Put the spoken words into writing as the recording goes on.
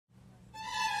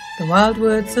the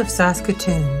Wildwoods of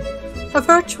Saskatoon, a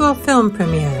virtual film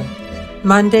premiere,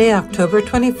 Monday, October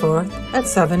 24th at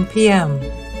 7 p.m.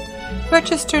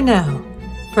 Register now,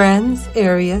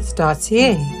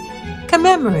 friendsareas.ca.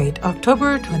 Commemorate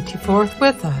October 24th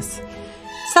with us.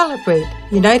 Celebrate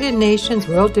United Nations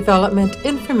World Development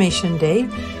Information Day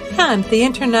and the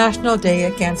International Day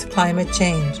Against Climate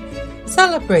Change.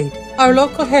 Celebrate our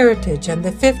local heritage and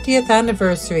the 50th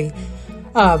anniversary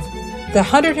of the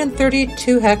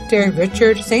 132-hectare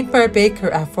Richard St. Barbe Baker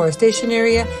Afforestation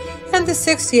Area and the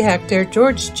 60-hectare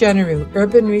George Genereux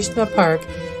Urban Regional Park,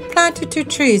 planted 2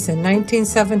 trees in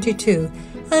 1972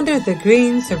 under the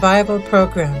Green Survival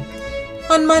Program.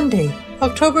 On Monday,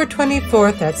 October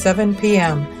 24th at 7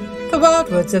 p.m., the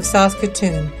Wildwoods of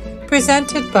Saskatoon,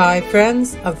 presented by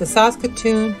Friends of the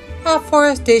Saskatoon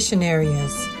Afforestation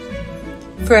Areas.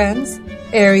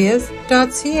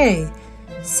 friendsareas.ca.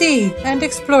 See and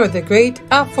explore the great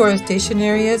afforestation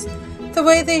areas the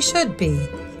way they should be,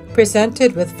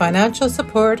 presented with financial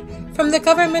support from the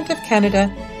Government of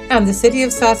Canada and the City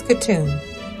of Saskatoon.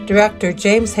 Director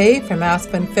James Hay from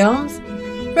Aspen Films.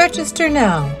 Register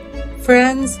now,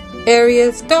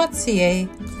 friendsareas.ca